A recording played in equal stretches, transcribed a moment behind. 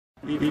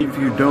If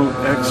you don't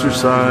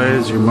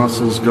exercise, your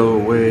muscles go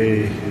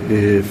away.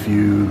 If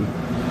you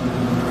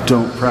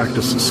don't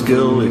practice a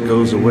skill, it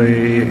goes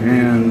away.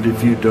 And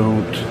if you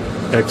don't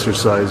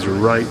exercise your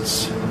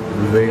rights,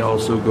 they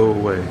also go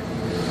away.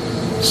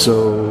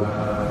 So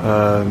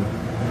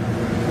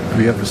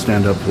we have to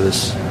stand up for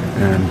this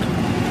and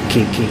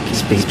keep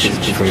speech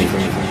free.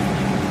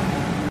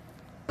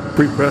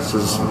 Free press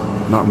is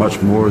not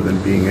much more than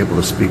being able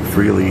to speak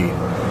freely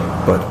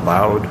but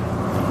loud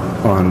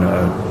on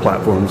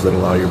platforms that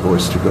allow your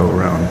voice to go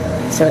around.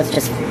 So it's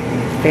just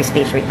free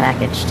speech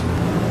repackaged.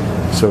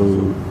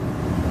 So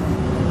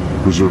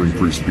preserving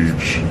free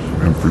speech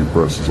and free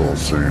press is all the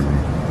same.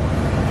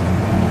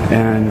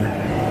 And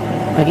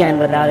again,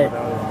 without it,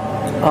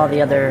 all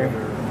the other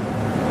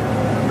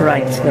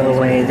rights go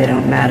away. They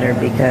don't matter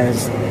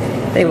because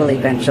they will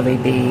eventually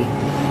be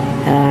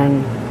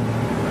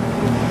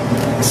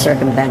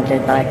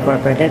circumvented by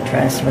corporate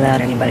interests without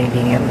anybody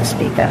being able to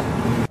speak up.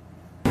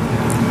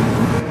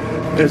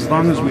 as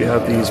long as we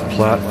have these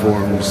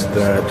platforms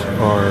that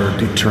are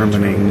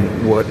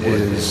determining what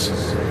is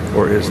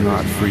or is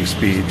not free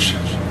speech,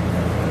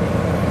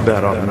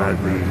 that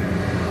automatically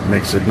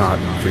makes it not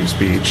free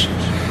speech.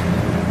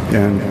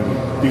 And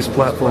these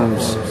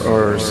platforms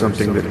are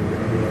something that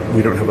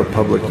we don't have a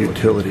public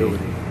utility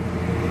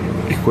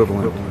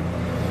equivalent.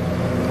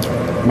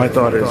 My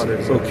thought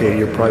is, okay,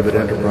 your private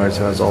enterprise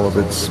has all of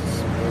its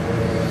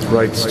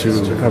rights to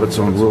have its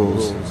own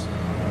rules,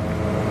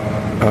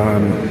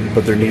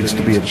 but there needs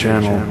to be a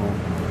channel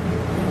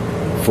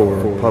for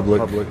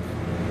public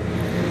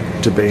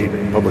debate,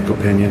 public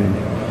opinion,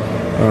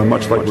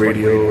 much like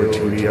radio or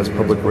TV has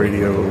public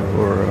radio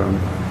or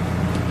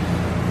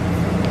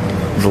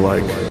the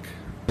like.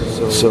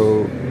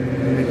 So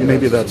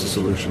maybe that's a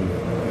solution.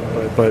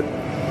 But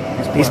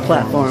these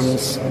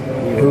platforms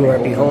who are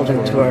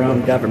beholden to our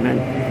own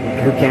government,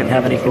 who can't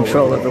have any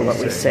control over what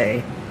we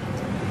say,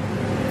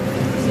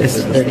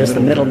 they're just the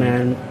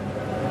middleman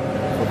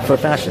for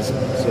fascism.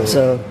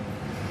 So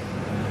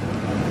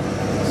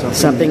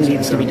something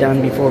needs to be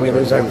done before we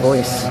lose our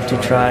voice to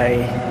try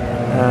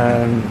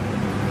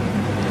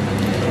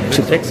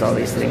to fix all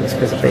these things,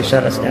 because if they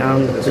shut us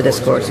down, the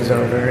discourse is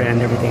over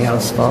and everything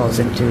else falls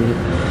into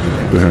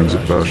the hands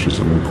of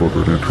fascism and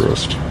corporate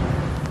interest.